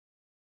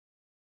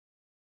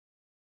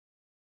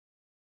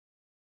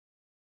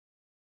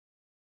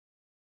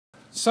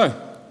So,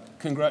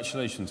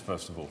 congratulations,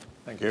 first of all.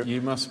 Thank you.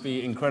 You must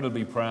be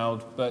incredibly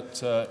proud,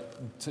 but a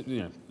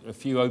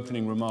few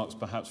opening remarks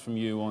perhaps from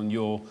you on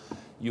your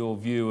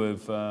view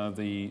of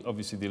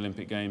obviously the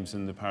Olympic Games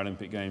and the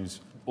Paralympic Games,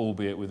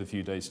 albeit with a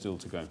few days still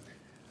to go.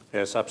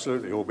 Yes,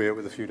 absolutely, albeit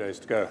with a few days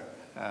to go.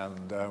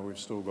 And we've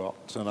still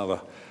got another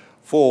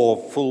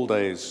 4 full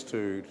days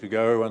to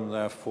go, and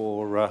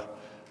therefore,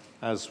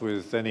 as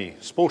with any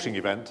sporting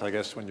event, I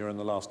guess when you're in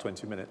the last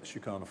 20 minutes,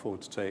 you can't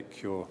afford to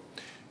take your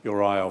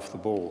eye off the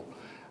ball.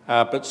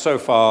 But so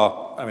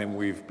far, I mean,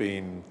 we've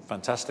been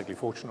fantastically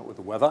fortunate with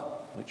the weather,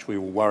 which we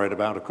were worried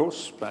about, of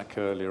course, back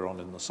earlier on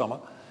in the summer.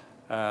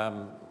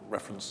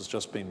 Reference has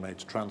just been made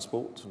to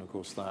transport, and of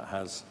course that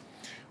has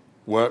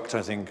worked,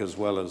 I think, as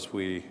well as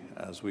we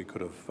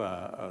could have,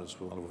 as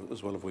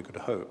well as we could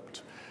have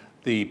hoped.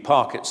 The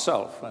park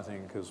itself, I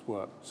think, has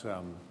worked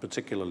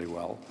particularly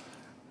well.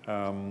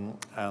 And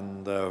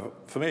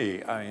for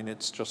me, I mean,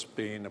 it's just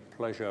been a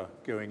pleasure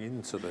going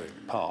into the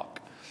park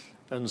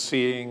and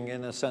seeing,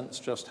 in a sense,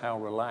 just how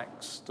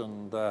relaxed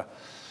and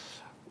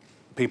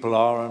people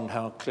are and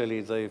how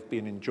clearly they've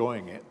been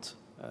enjoying it.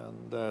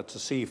 And to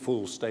see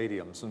full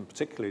stadiums, and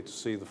particularly to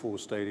see the full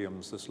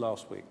stadiums this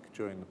last week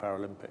during the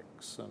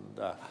Paralympics.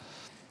 And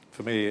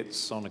for me,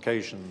 it's on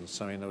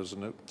occasions, I mean, there was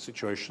a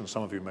situation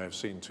some of you may have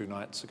seen 2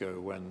 nights ago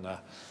when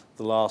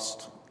the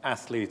last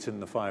athlete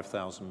in the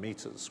 5,000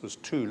 meters was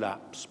 2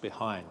 laps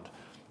behind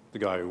the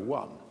guy who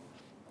won.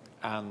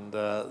 And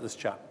this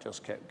chap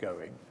just kept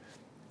going.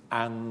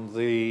 And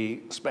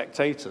the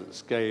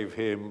spectators gave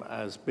him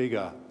as big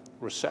a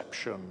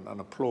reception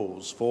and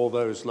applause for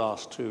those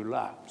last 2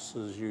 laps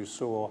as you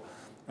saw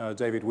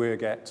David Weir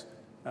get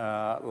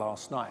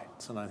last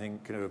night. And I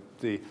think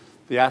the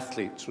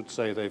athletes would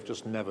say they've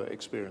just never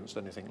experienced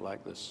anything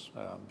like this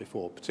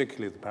before,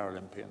 particularly the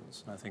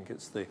Paralympians. And I think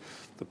it's the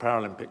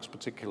Paralympics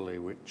particularly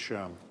which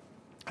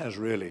has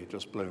really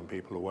just blown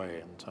people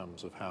away in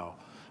terms of how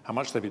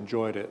much they've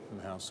enjoyed it and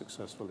how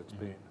successful it's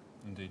been.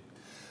 Indeed.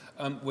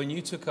 When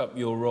you took up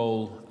your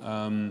role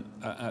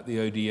at the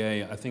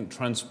ODA, I think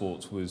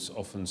transport was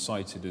often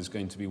cited as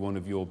going to be one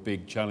of your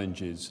big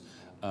challenges.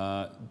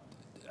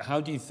 How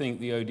do you think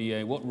the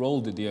ODA, what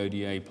role did the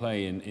ODA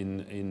play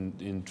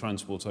in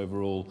transport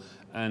overall,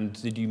 and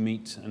did you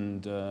meet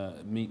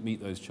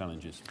those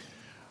challenges?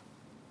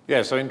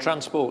 Yeah, so in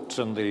transport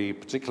and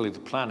particularly the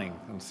planning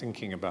and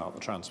thinking about the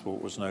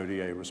transport was an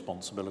ODA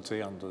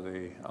responsibility under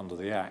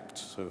the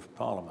Act of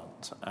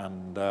Parliament,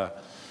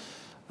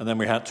 and then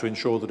we had to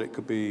ensure that it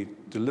could be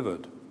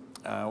delivered.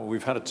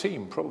 We've had a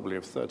team probably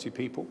of 30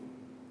 people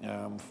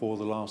for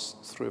the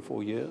last 3 or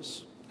 4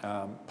 years,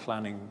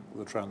 planning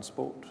the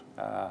transport,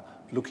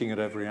 looking at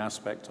every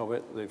aspect of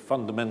it. The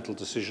fundamental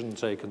decision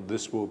taken,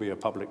 this will be a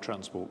public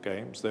transport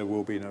games. There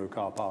will be no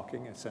car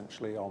parking,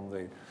 essentially, on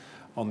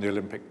the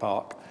Olympic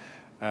Park.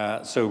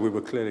 So we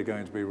were clearly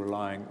going to be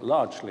relying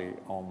largely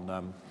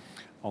on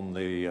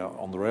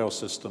the rail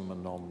system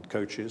and on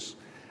coaches.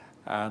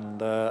 And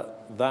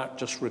that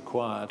just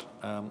required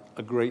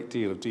a great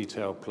deal of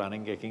detailed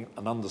planning, getting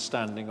an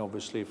understanding,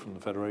 obviously, from the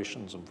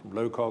federations and from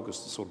LOCOG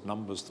as the sort of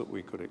numbers that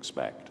we could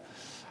expect.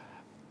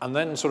 And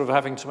then sort of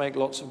having to make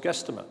lots of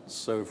guesstimates.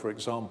 So, for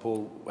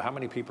example, how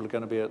many people are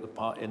going to be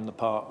in the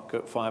park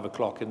at 5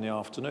 o'clock in the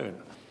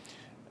afternoon?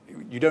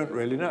 You don't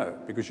really know,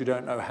 because you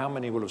don't know how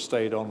many will have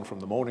stayed on from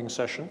the morning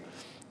session.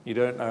 You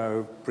don't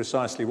know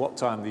precisely what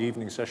time the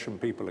evening session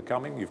people are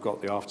coming. You've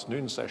got the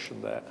afternoon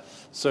session there.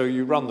 So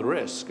you run the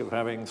risk of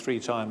having 3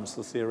 times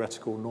the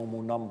theoretical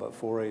normal number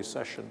for a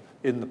session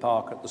in the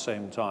park at the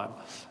same time.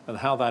 And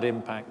how that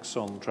impacts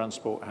on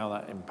transport, how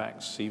that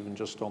impacts even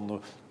just on the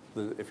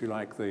if you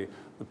like, the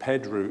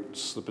ped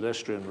routes, the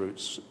pedestrian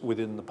routes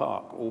within the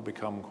park, all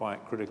become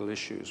quite critical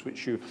issues,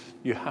 which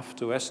you have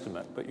to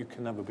estimate, but you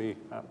can never be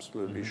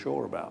absolutely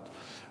sure about.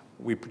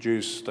 We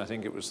produced, I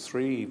think it was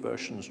 3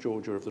 versions,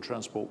 Georgia, of the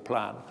transport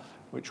plan,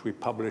 which we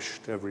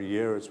published every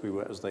year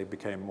as they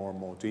became more and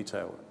more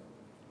detailed.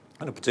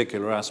 And a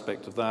particular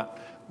aspect of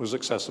that was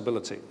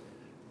accessibility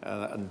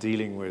and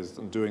dealing with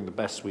and doing the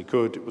best we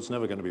could. It was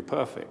never going to be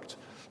perfect,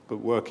 but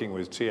working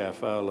with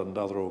TfL and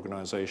other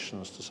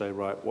organizations to say,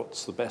 right,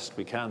 what's the best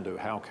we can do?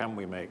 How can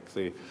we make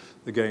the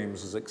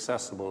games as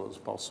accessible as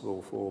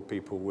possible for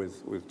people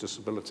with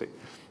disability?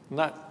 And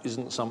that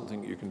isn't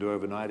something you can do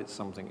overnight. It's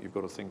something you've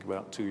got to think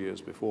about 2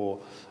 years before,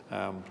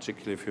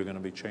 particularly if you're going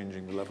to be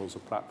changing the levels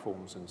of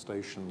platforms in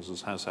stations,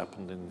 as has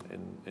happened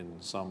in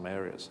some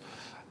areas.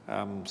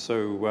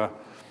 So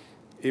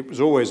it was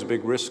always a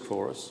big risk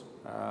for us.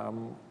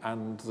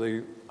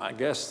 And I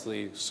guess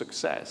the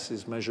success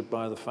is measured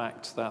by the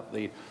fact that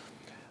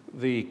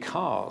the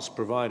cars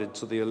provided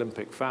to the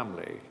Olympic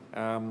family,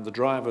 the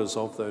drivers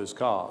of those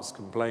cars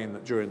complained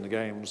that during the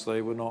games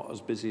they were not as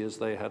busy as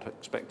they had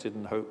expected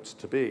and hoped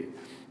to be,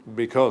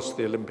 because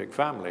the Olympic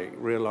family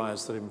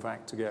realized that, in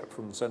fact, to get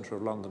from the centre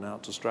of London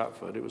out to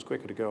Stratford, it was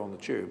quicker to go on the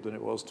tube than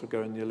it was to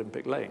go in the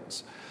Olympic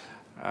lanes.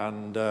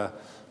 And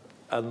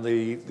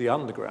the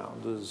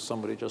underground, as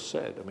somebody just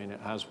said, I mean, it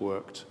has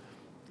worked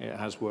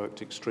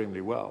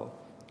extremely well.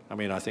 I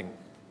mean, I think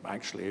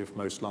actually, if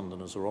most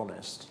Londoners are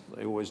honest,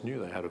 they always knew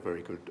they had a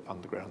very good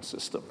underground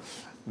system.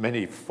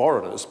 Many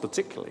foreigners,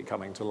 particularly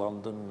coming to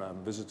London,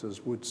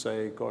 visitors would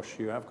say, gosh,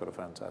 you have got a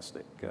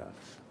fantastic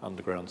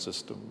underground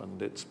system.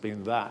 And it's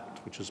been that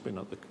which has been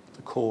at the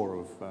core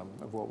of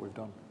what we've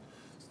done.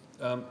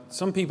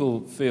 Some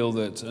people feel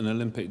that an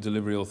Olympic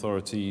Delivery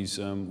Authority's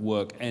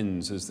work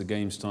ends as the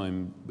Games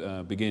time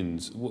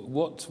begins.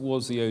 What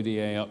was the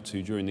ODA up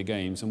to during the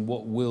Games, and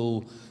what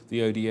will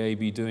the ODA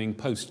be doing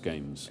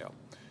post-Games? Yeah.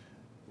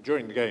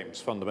 During the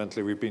Games,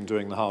 fundamentally, we've been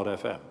doing the hard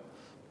FM.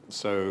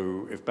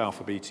 So if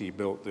Balfour Beatty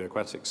built the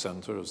Aquatics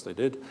Centre, as they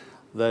did,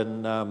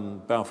 then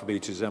Balfour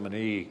Beatty's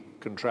M&E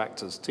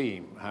contractors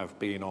team have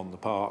been on the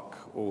park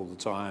all the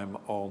time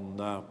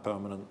on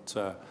permanent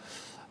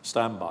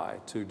standby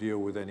to deal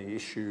with any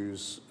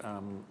issues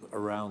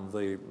around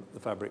the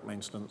fabric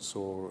maintenance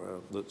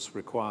or that's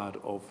required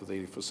of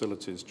the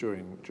facilities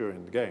during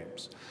the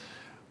Games.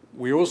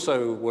 We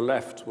also were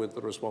left with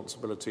the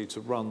responsibility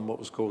to run what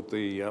was called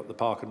the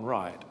Park and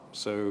Ride.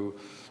 So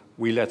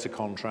we let a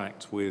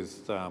contract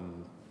with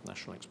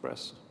National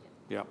Express,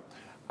 yeah,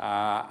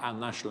 and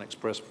National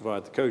Express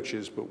provide the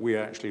coaches, but we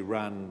actually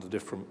ran the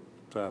different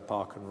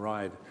Park and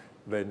Ride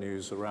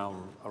venues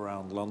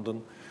around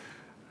London.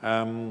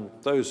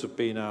 Those have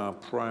been our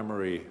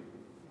primary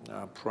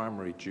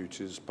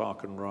duties,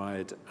 Park and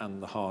Ride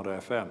and the hard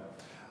FM.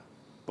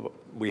 But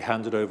we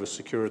handed over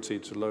security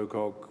to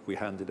LOCOG. We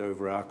handed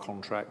over our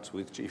contract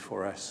with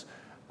G4S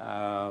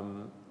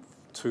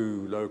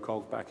to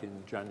LOCOG back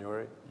in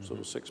January, sort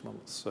of 6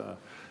 months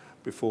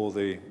before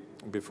the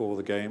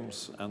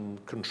Games,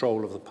 and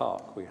control of the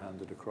park we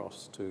handed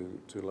across to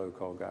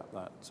LOCOG at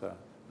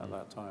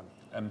that time.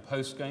 And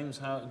post-Games,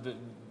 how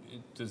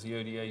does the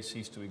ODA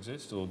cease to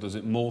exist, or does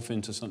it morph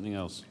into something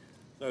else?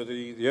 No,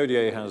 the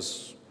ODA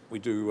has, we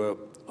do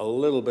a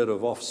little bit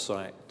of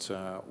off-site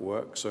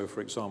work. So,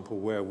 for example,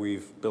 where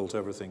we've built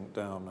everything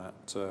down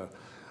at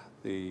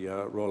the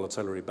Royal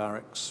Artillery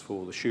Barracks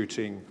for the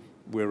shooting,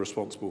 we're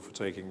responsible for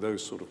taking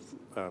those sort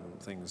of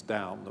things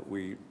down,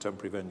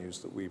 temporary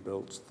venues that we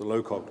built. The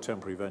LOCOG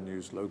temporary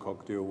venues,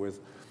 LOCOG deal with.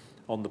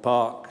 On the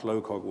park,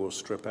 LOCOG will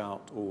strip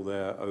out all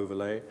their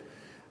overlay.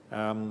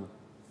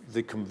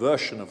 The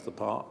conversion of the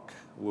park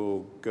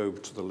will go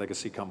to the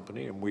legacy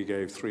company, and we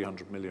gave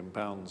 £300 million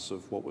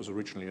of what was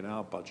originally in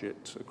our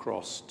budget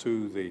across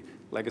to the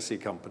legacy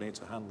company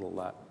to handle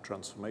that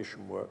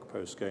transformation work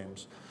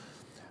post-Games.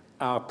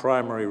 Our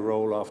primary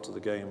role after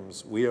the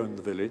Games, we own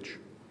the village.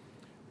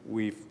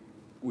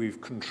 We've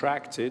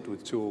contracted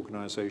with two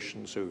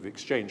organisations, so we've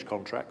exchanged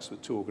contracts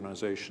with two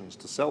organisations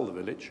to sell the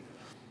village,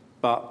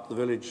 but the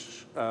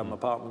village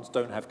apartments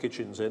don't have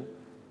kitchens in.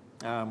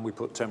 We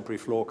put temporary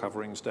floor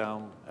coverings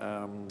down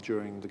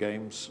during the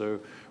Games, so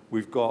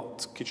we've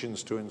got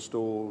kitchens to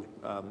install,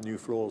 new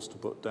floors to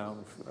put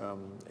down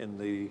in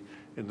the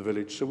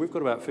village. So we've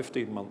got about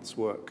 15 months'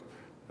 work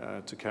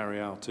to carry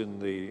out in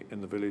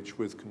the village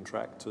with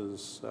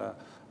contractors,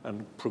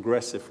 and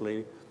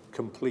progressively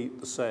complete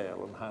the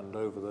sale and hand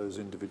over those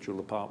individual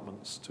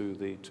apartments to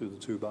the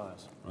two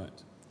buyers.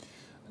 Right.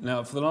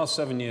 Now, for the last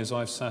 7 years,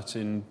 I've sat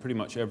in pretty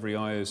much every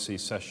IOC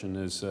session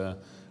as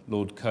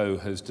Lord Coe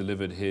has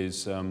delivered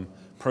his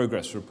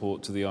progress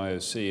report to the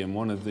IOC, and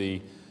one of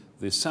the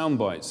sound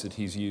bites that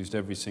he's used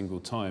every single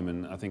time,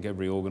 and I think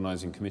every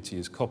organising committee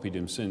has copied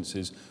him since,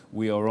 is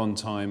 "We are on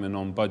time and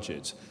on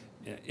budget."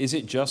 Is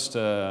it just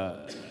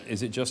a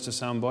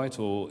sound bite,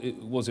 or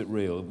was it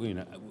real? You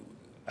know,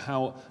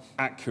 how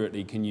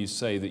accurately can you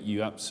say that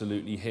you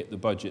absolutely hit the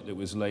budget that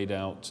was laid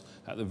out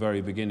at the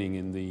very beginning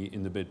in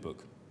the bid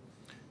book?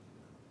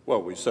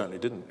 Well, we certainly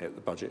didn't hit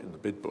the budget in the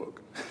bid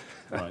book.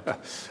 Right.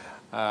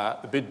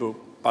 The bid book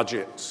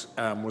budget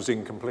was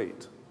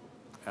incomplete.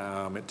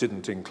 It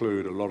didn't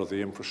include a lot of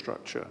the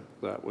infrastructure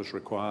that was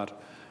required.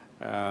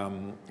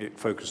 It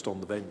focused on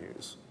the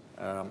venues.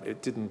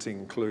 It didn't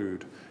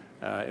include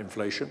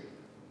inflation,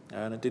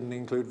 and it didn't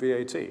include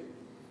VAT.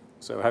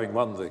 So having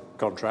won the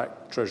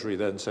contract, Treasury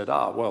then said,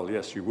 well,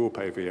 yes, you will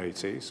pay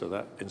VAT, so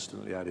that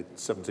instantly added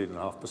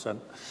 17.5%.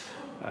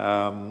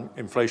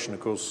 Inflation, of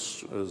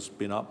course, has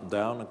been up and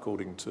down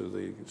according to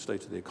the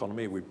state of the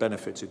economy. We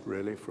benefited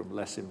really from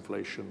less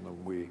inflation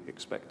than we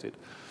expected.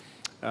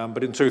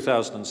 But in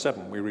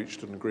 2007, we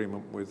reached an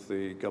agreement with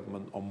the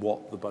government on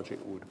what the budget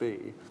would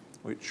be,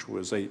 which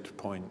was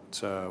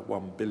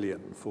 8.1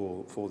 billion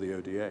for the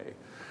ODA.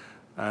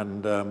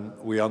 And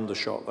we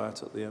undershot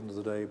that at the end of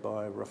the day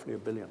by roughly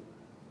 £1 billion.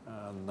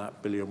 And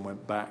that billion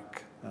went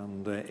back,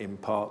 and in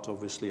part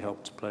obviously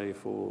helped to pay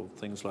for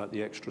things like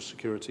the extra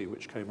security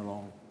which came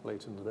along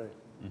late in the day.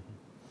 Mm-hmm.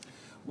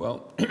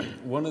 Well,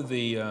 one of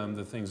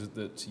the things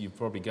that you've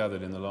probably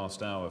gathered in the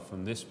last hour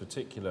from this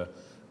particular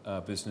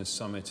business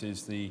summit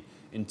is the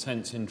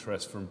intense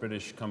interest from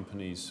British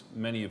companies,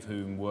 many of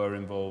whom were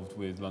involved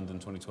with London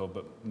 2012,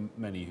 but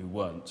many who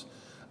weren't,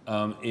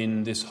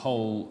 in this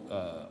whole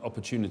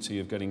opportunity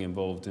of getting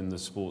involved in the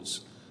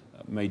sports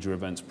major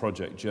events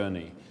project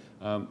journey.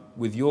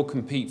 With your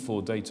Compete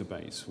For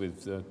database,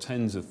 with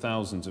tens of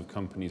thousands of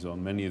companies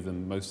on,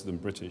 most of them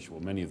British,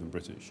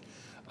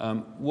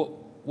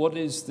 what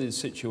is the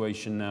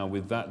situation now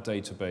with that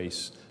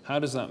database? How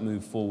does that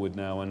move forward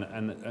now,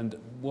 and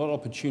what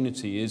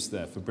opportunity is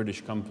there for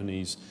British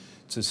companies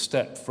to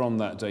step from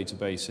that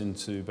database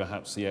into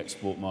perhaps the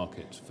export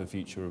market for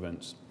future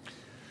events?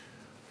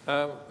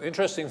 The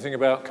interesting thing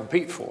about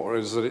Compete For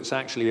is that it's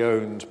actually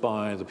owned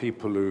by the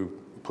people who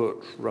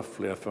put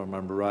roughly, if I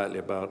remember rightly,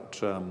 about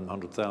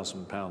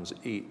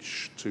 £100,000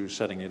 each to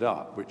setting it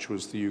up, which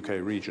was the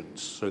UK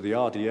regions. So the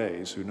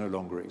RDAs, who no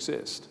longer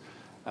exist,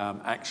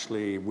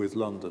 actually with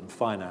London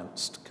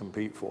financed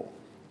Compete For,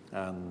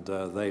 and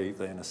they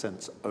in a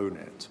sense own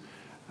it.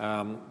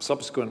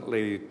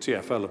 Subsequently,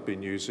 TfL have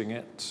been using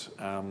it,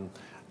 and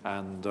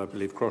I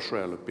believe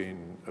Crossrail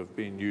have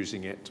been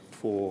using it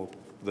for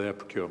their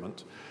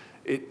procurement.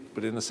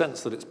 But in the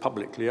sense that it's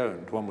publicly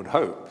owned, one would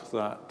hope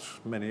that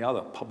many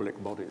other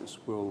public bodies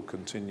will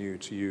continue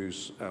to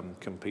use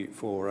Compete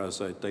For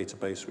as a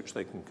database which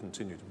they can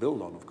continue to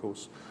build on, of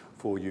course,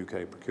 for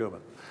UK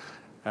procurement.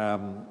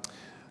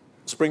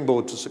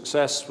 Springboard to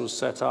Success was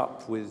set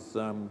up by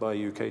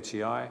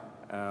UKTI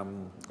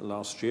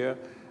last year,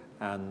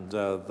 and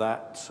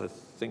that, I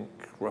think,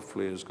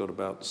 roughly has got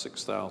about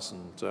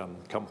 6,000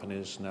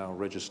 companies now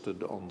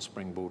registered on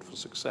Springboard for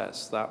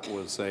Success. That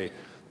was a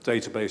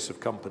database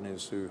of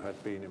companies who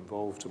had been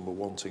involved and were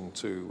wanting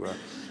to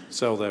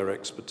sell their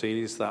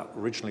expertise. That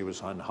originally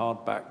was in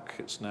hardback.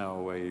 It's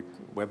now a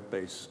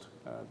web-based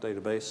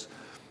database,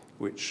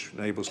 which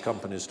enables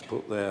companies to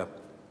put their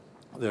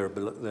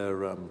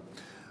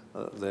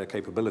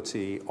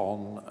capability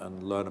on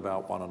and learn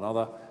about one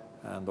another,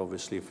 and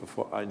obviously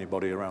for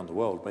anybody around the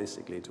world,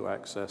 basically, to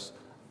access.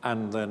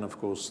 And then, of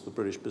course, the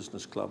British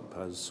Business Club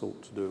has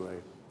sought to do a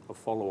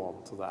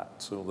follow-on to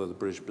that, although the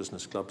British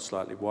Business Club is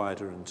slightly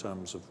wider in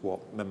terms of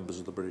what members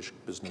of the British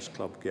Business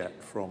Club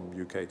get from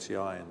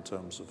UKTI in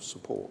terms of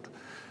support.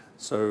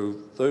 So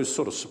those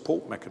sort of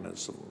support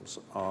mechanisms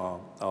are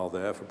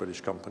there for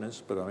British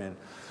companies, but I mean,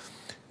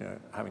 you know,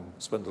 having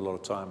spent a lot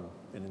of time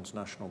in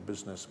international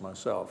business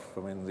myself,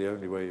 I mean, the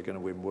only way you're going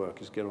to win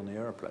work is get on the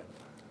aeroplane.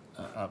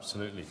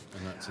 Absolutely,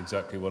 and that's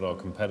exactly what our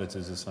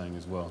competitors are saying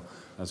as well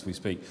as we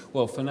speak.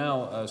 Well, for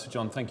now, Sir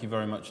John, thank you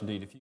very much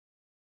indeed.